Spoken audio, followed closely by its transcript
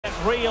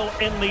real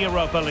in the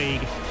Europa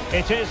League.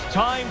 It is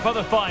time for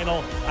the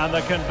final, and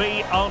there can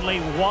be only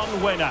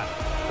one winner.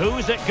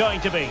 Who's it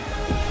going to be?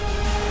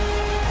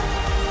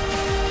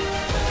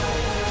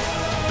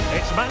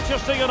 It's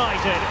Manchester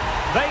United.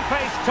 They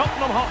face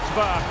Tottenham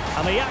Hotspur,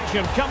 and the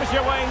action comes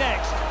your way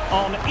next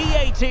on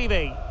EA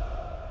TV.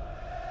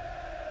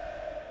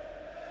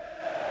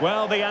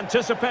 Well, the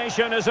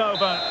anticipation is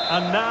over,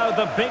 and now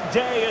the big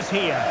day is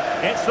here.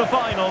 It's the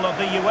final of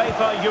the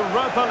UEFA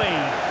Europa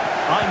League.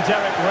 I'm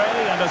Derek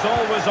Ray, and as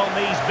always on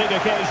these big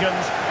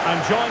occasions,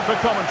 I'm joined for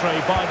commentary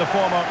by the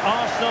former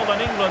Arsenal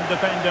and England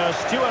defender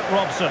Stuart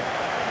Robson.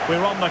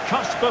 We're on the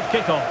cusp of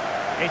kickoff.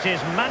 It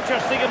is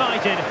Manchester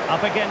United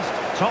up against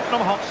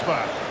Tottenham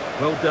Hotspur.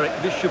 Well, Derek,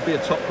 this should be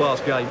a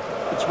top-class game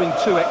between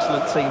two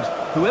excellent teams.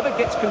 Whoever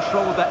gets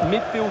control of that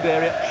midfield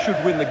area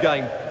should win the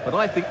game, but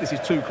I think this is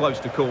too close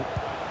to call.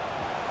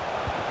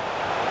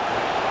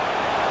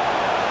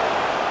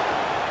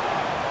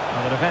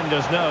 Well, the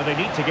defenders know they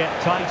need to get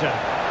tighter.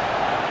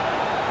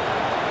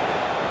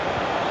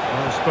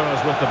 Well,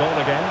 Spurs with the ball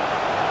again.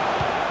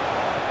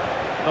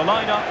 The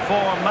lineup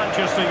for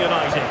Manchester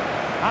United.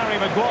 Harry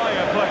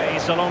Maguire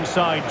plays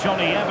alongside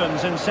Johnny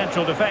Evans in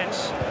central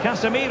defence.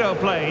 Casemiro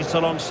plays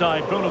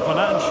alongside Bruno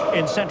Fernandes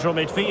in central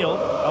midfield.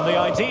 And the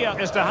idea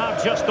is to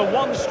have just the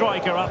one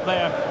striker up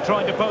there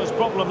trying to pose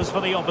problems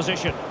for the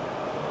opposition.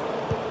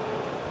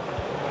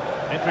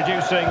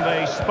 Introducing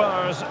the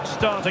Spurs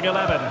starting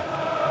 11.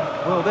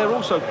 Well, they're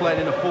also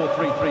playing in a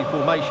 4-3-3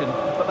 formation,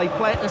 but they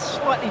play it in a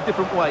slightly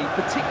different way,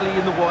 particularly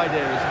in the wide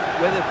areas,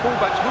 where their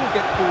fullbacks will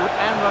get forward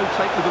and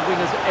rotate with the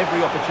wingers at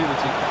every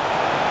opportunity.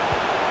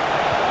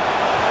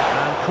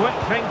 Quick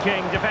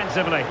thinking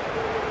defensively.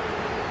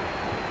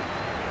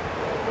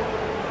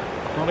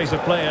 Well, he's a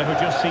player who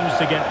just seems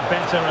to get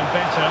better and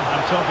better.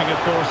 I'm talking, of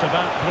course,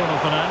 about Bruno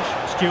Fernandes.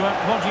 Stuart,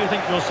 what do you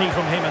think we'll see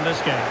from him in this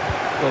game?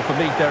 Well, for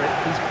me, Derek,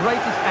 his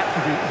greatest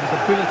attribute is his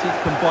ability to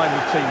combine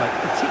with teammates,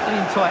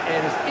 particularly in tight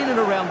areas, in and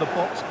around the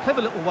box,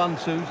 clever little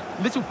 1-2s,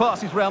 little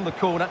passes round the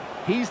corner.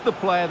 He's the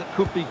player that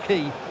could be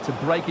key to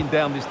breaking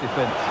down this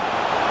defence.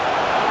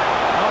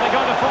 Well, they're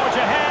going to forge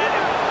ahead.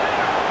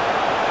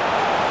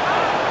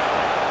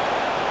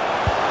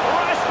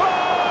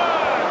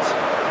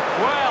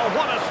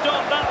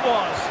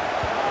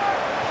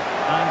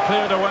 And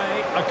cleared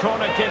away, a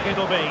corner kick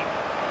it'll be.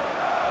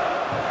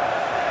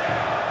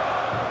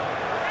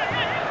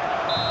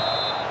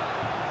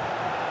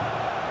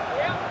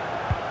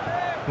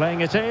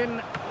 Playing it in,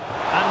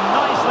 and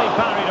nicely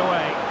parried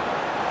away.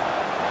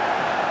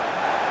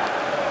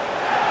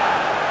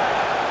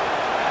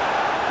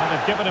 And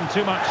they've given him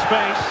too much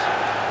space.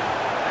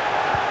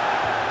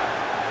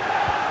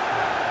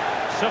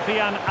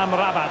 Sufyan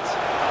Amrabat.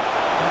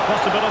 And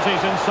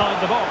possibilities inside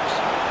the box.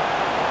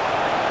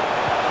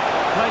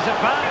 Plays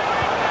it back.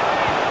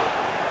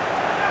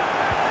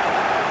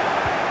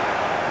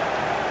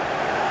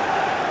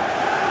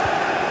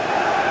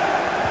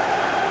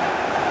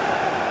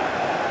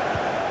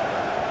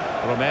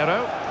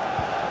 Romero.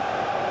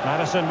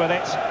 Madison with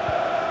it.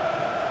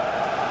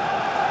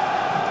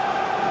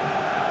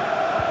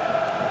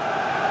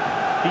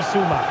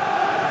 Bissouma.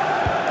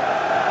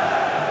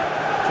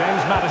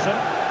 James Madison.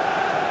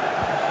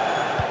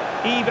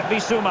 Yves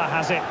Bissouma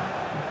has it.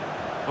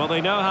 Well,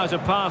 they know how to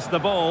pass the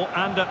ball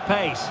and at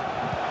pace.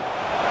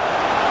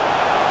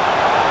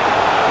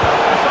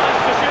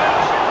 Decides to shoot.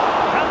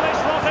 Can they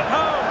slot it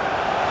home?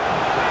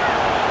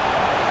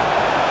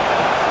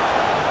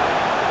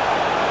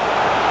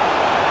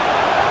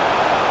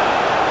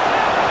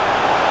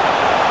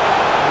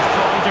 He's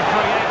trying to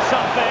create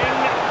something.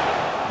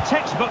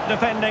 Textbook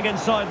defending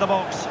inside the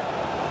box.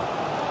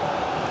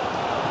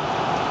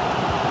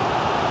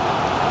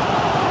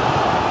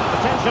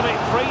 Potentially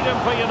freedom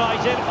for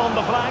United on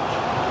the flank.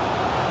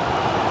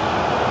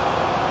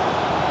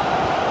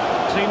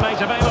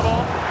 Teammate available.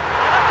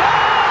 And a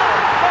goal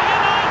for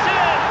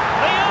United!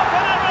 The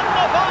opener in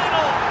the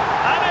final!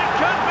 And it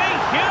could be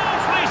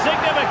hugely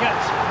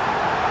significant.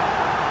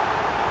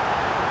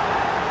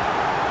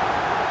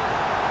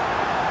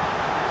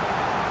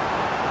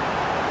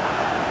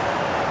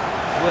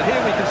 Well, here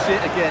we can see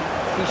it again.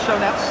 He's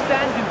shown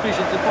outstanding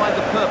vision to find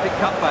the perfect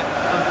cutback.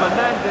 And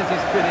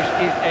Fernandez's finish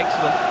is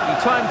excellent. He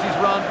times his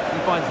run,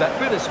 he finds that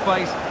bit of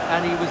space,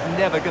 and he was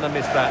never going to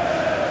miss that.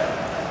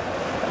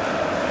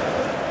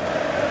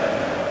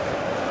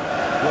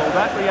 Well,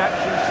 that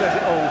reaction says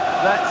it all.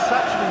 That's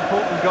such an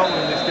important goal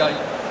in this game.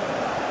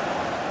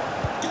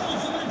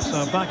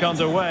 So back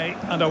underway,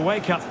 and a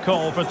wake-up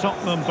call for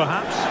Tottenham,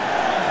 perhaps.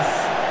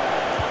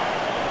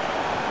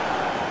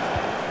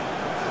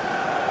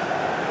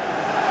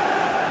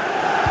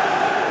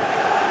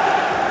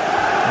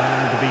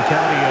 And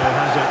Vicario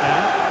has it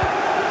now.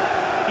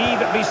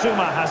 Yves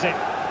Bissouma has it.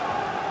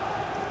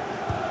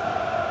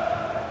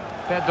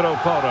 Pedro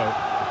Porro.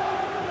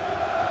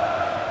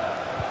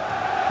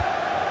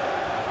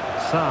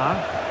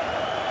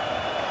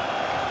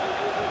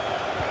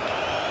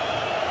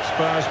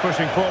 Spurs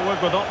pushing forward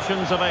with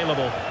options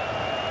available.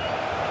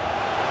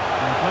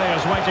 And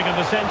players waiting in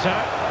the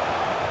centre.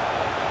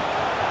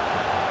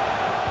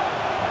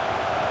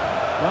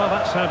 Well,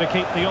 that's how to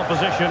keep the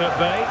opposition at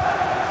bay.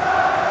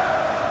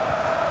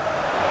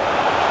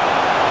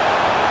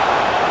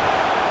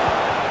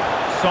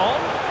 Son.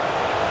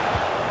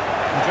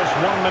 Just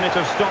 1 minute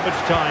of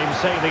stoppage time,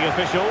 say the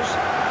officials.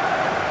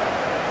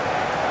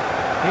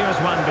 Here's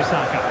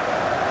Wan-Bissaka.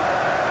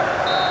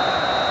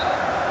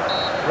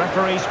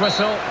 Referee's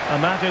whistle,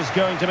 and that is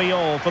going to be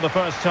all for the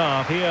first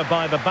half here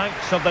by the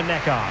banks of the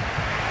Neckar.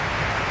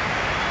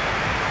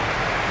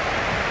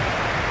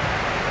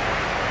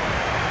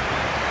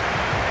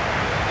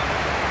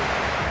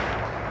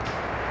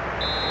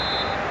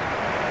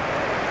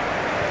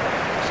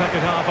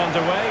 Second half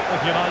underway,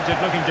 with United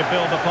looking to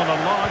build upon a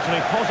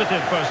largely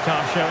positive first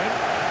half showing.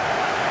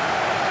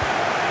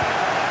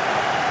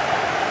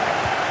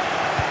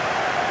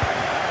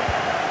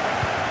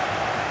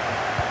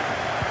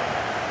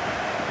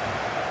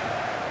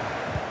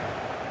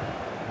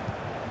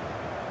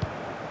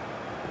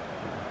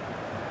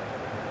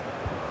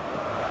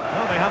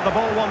 Well, they have the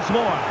ball once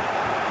more.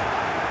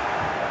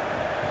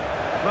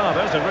 Well,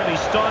 there's a really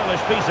stylish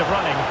piece of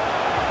running.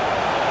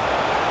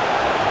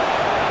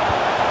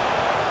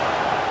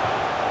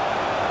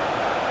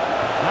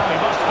 Now he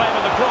must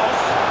favour the cross.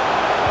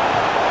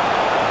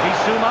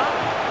 Bissouma.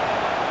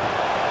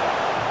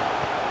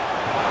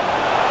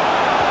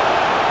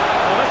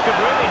 Well, this could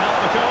really help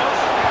the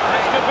cause.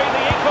 This could be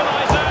the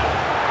equaliser.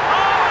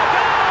 Oh, a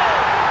goal!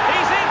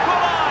 He's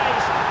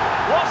equalised!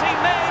 Was he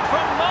made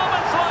from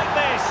moments like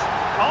this?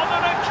 On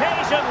an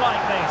occasion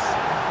like this?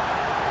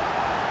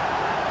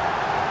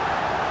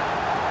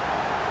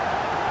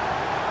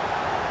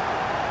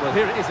 Well,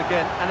 here it is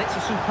again, and it's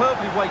a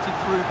superbly weighted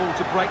through ball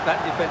to break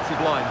that defensive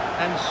line.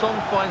 And Son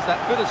finds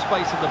that bit of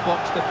space in the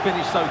box to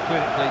finish so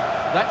clinically.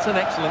 That's an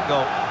excellent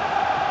goal.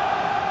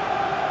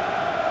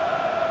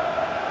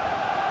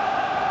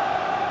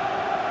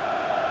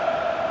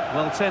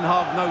 Well, Ten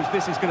Hag knows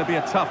this is going to be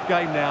a tough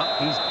game now.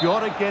 He's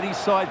got to get his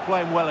side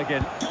playing well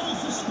again.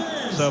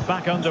 So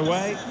back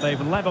underway. They've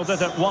levelled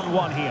it at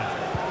 1-1 here.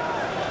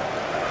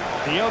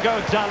 Diogo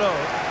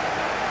Dalot.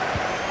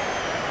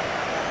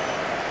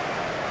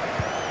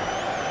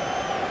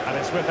 And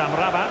it's with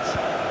Amrabat.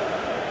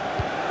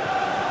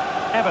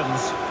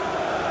 Evans.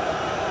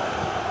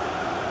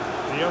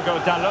 Diogo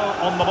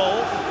Dalot on the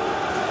ball.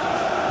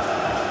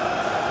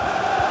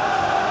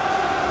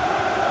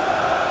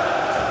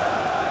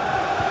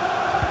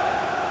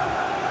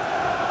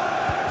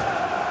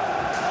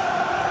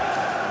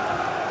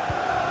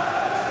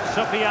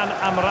 Sufyan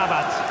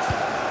Amrabat.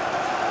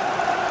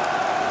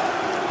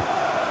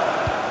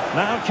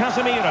 Now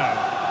Casemiro.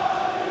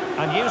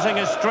 And using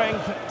his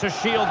strength to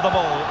shield the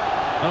ball.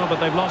 Oh,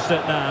 but they've lost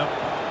it now.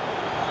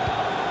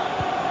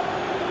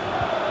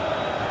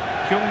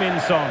 Heung-min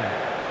Son.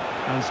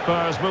 And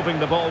Spurs moving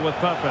the ball with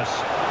purpose.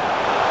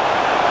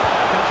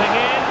 Cutting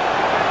in.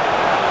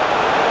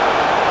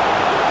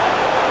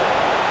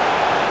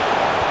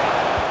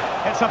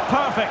 It's a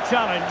perfect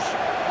challenge.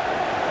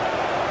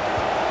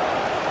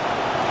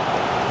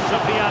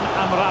 Sufyan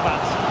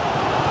Amrabat.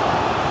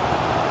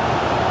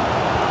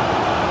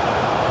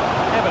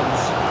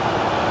 Evans.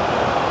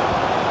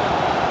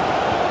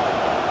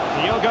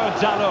 Diogo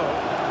Dalot.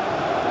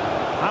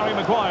 Harry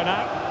Maguire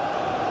now.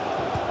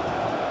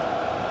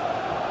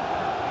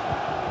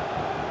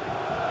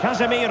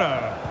 Casemiro.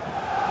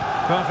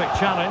 Perfect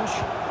challenge.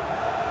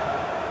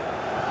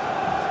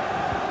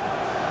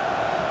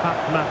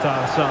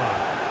 Matar Sarr.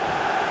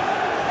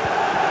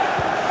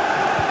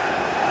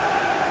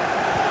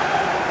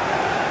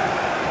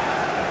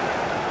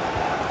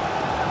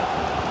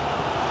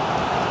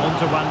 On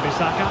to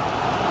Wan-Bissaka.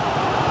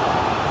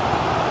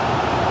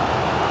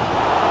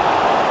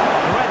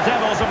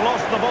 Devils have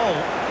lost the ball.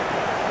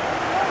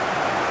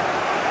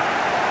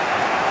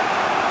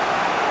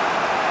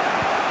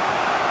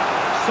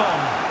 Son.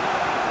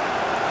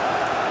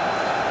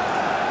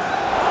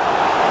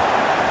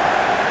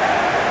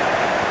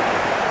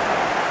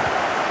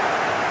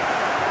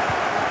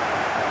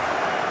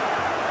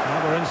 Now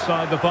we're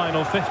inside the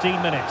final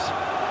 15 minutes.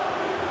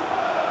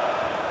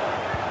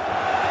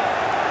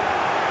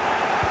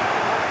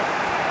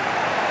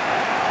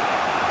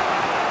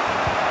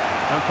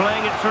 And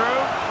playing it through.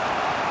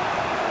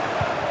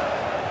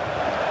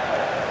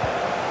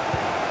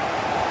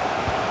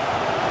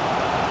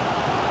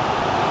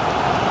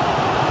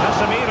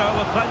 Casemiro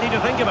with plenty to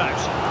think about.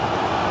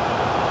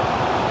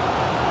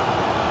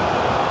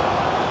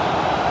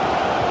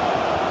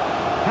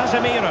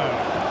 Casemiro.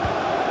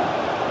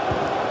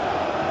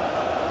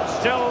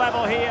 Still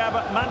level here,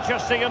 but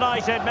Manchester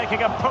United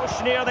making a push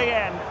near the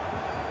end.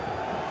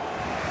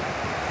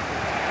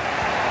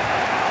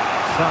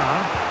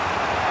 Sarr.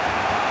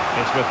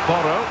 It's with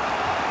Porro.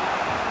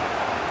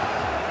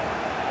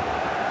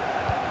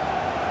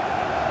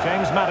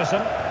 James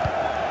Maddison.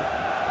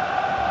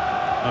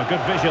 Oh,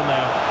 good vision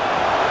there.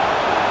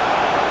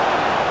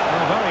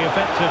 Very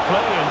effective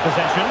play in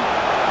possession.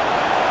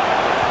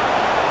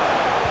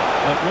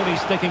 But really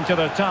sticking to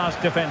their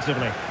task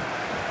defensively.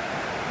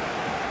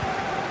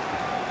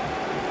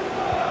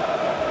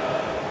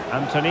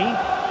 Anthony.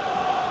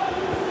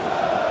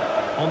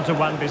 On to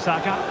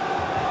Wan-Bissaka.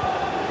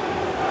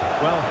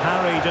 Well,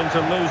 harried into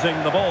losing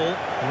the ball.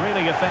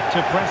 Really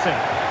effective pressing.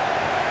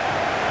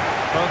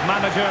 Both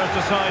managers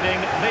deciding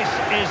this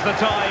is the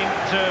time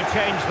to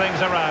change things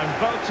around.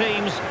 Both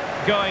teams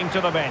going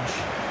to the bench.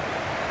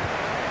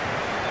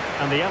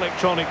 And the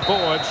electronic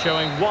board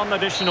showing 1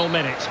 additional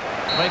minute.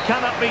 They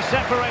cannot be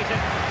separated.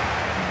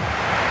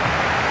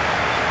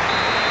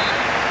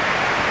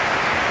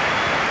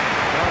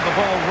 Well, the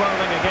ball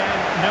rolling again.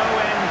 No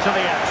end to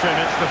the action.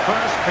 It's the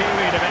first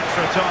period of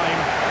extra time.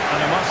 And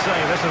I must say,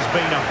 this has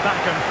been a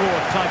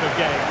back-and-forth type of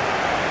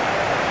game.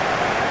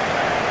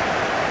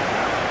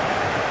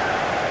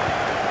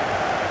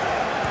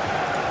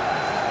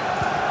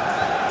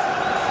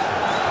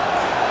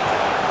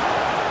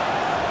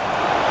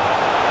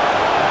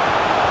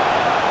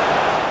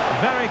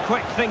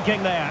 Quick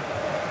thinking there.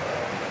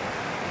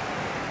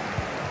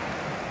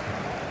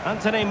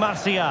 Anthony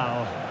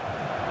Martial.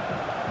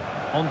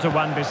 On to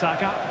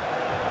Wan-Bissaka.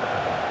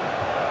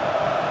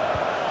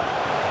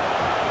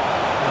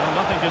 Well,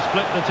 nothing to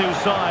split the two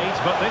sides,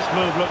 but this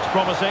move looks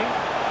promising.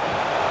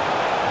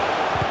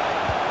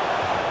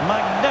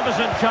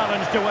 Magnificent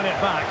challenge to win it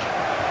back.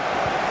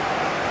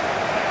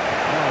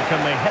 Oh,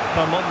 can they hit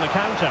them on the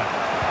counter?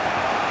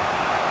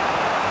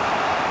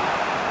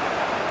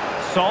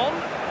 Son.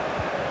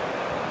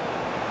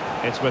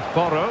 It's with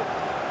Porro.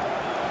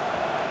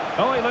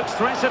 Oh, he looks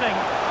threatening.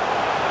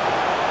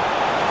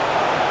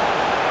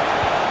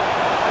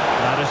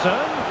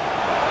 Madison.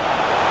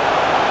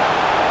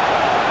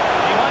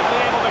 He might be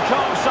able to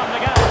carve something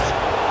out.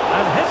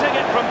 And hitting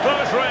it from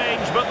close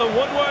range, but the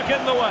woodwork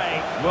in the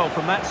way. Well,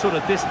 from that sort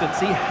of distance,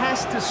 he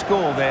has to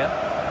score there.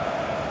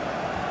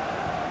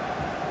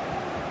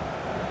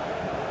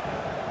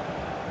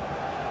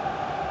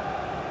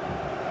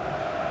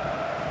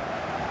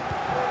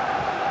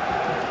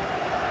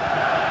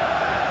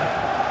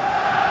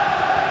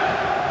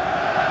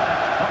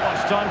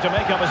 Time to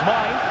make up his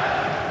mind.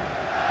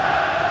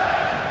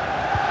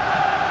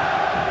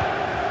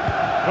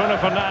 Bruno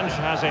Fernandes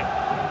has it.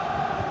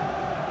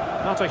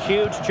 Not a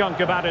huge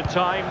chunk of added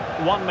time.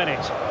 1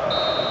 minute.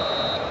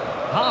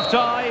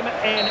 Half-time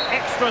in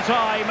extra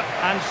time,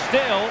 and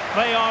still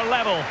they are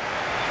level.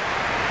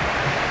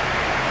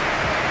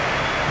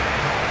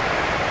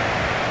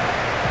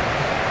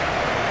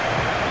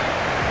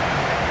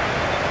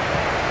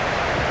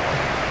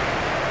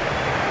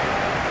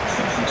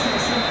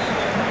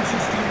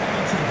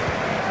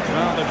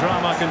 Well, the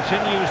drama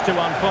continues to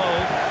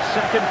unfold.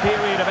 Second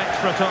period of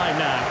extra time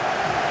now.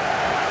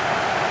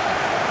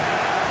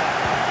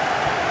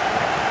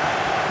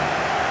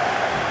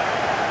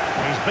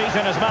 He's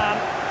beaten his man.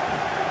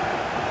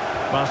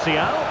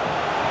 Martial.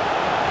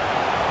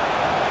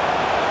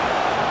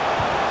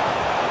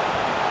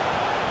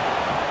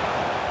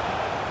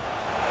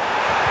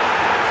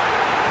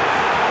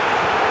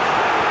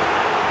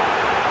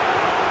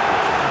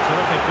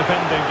 Terrific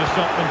defending to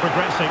stop them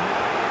progressing.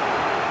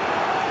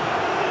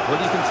 Well,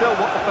 you can tell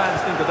what the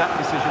fans think of that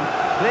decision.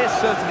 They're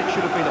certain it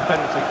should have been a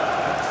penalty.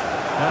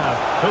 Now,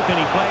 who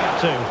can he play it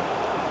to?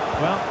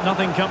 Well,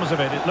 nothing comes of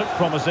it. It looked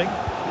promising.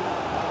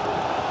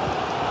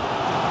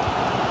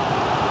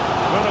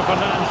 Bruno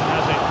Fernandes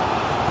has it.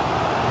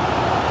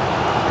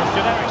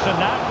 Christian Eriksen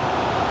now.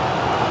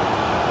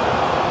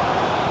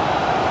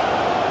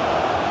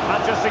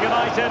 Manchester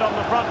United on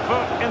the front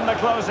foot in the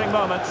closing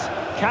moments.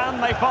 Can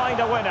they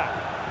find a winner?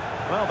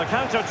 Well, the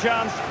counter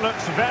chance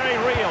looks very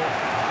real.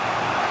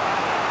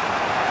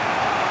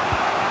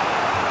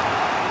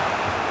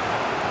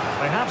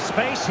 They have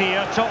space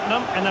here,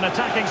 Tottenham, in an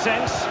attacking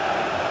sense.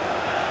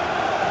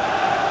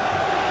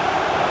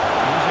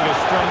 Using his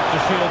strength to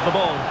shield the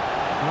ball.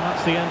 Well,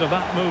 that's the end of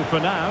that move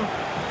for now.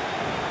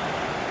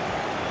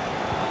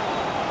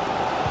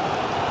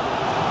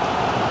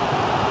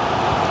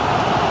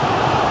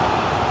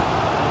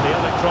 And the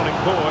electronic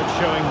board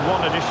showing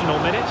 1 additional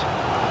minute.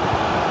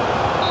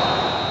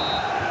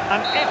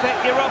 An epic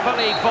Europa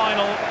League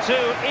final, 2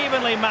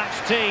 evenly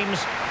matched teams,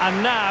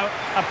 and now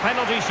a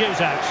penalty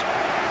shootout.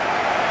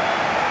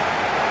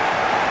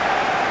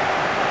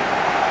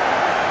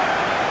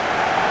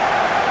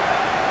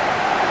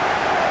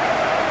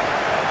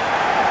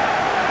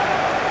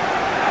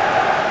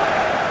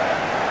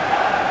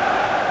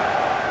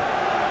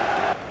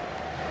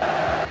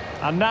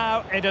 And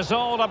now it is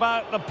all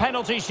about the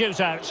penalty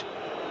shootout.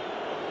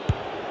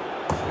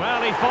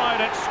 Well, he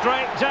fired it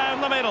straight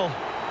down the middle.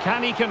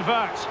 Can he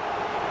convert?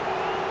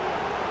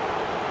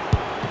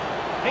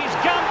 He's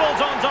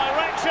gambled on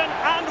direction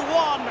and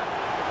won.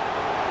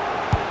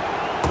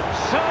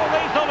 So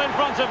lethal in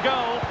front of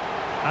goal.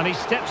 And he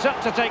steps up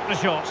to take the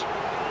shot.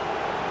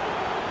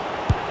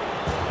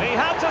 He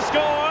had to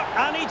score,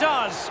 and he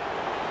does.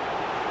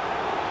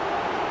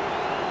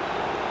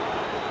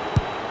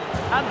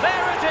 And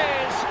there it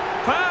is.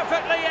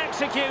 Perfectly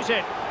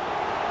executed.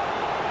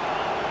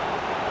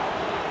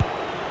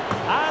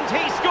 And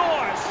he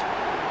scores.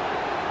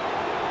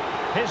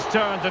 His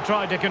turn to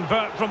try to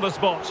convert from the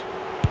spot.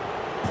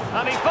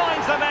 And he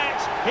finds the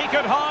net. He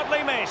could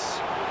hardly miss.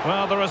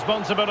 Well, the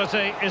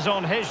responsibility is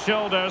on his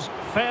shoulders.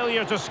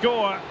 Failure to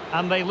score,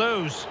 and they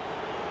lose.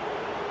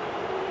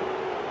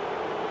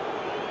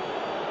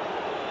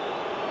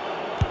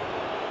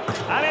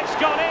 And it's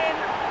gone in.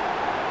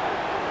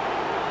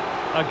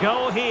 A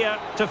goal here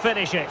to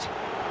finish it.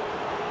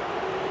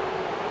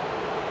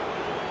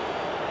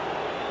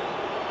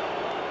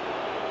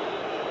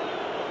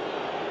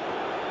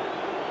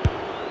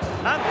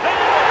 And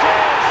there it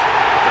is!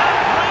 That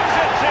brings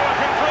it to a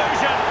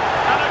conclusion,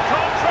 and a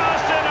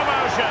contrast in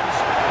emotions.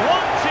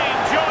 One team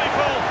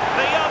joyful,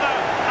 the other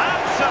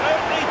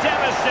absolutely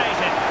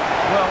devastated.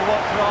 Well,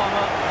 what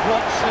drama,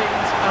 what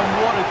scenes, and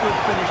what a good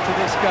finish to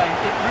this game.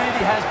 It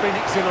really has been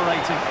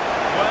exhilarating.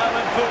 Well,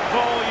 in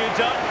football, you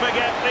don't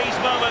forget these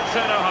moments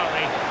in a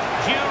hurry.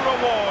 Due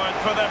reward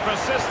for their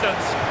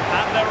persistence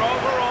and their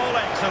overall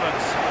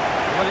excellence.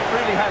 Well, it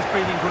really has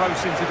been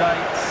engrossing today.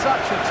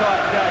 Such a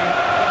tight game,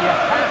 but you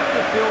have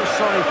to feel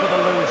sorry for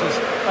the losers.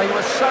 They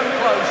were so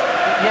close,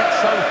 but yet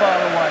so far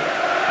away.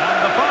 And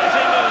the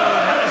party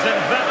mood has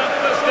enveloped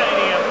the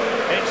stadium.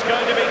 It's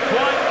going to be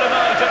quite the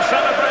night of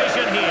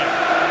celebration here.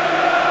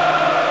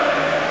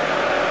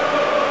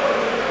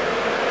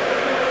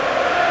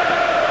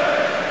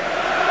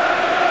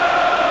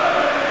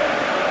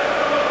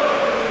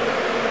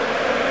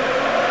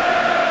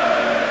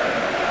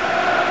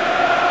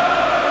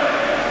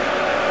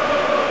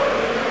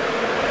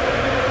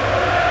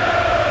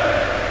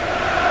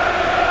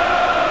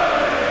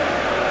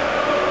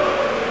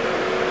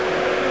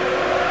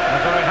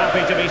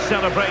 To be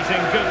celebrating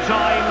good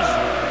times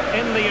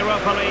in the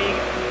Europa League,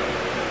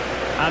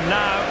 and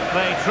now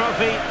the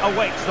trophy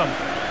awaits them.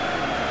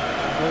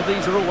 Well,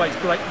 these are always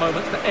great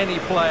moments for any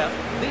player.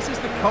 This is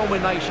the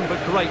culmination of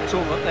a great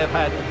tournament they've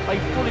had. They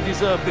fully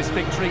deserve this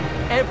victory.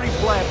 Every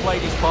player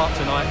played his part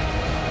tonight.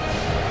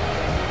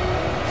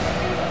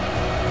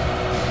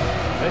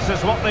 This is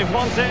what they've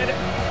wanted.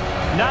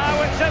 Now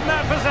it's in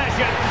their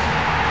possession.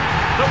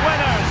 The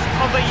winners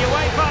of the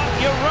UEFA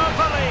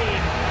Europa League.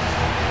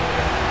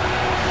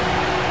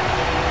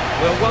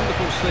 Well,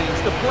 wonderful scenes.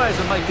 The players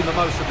are making the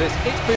most of this. It's been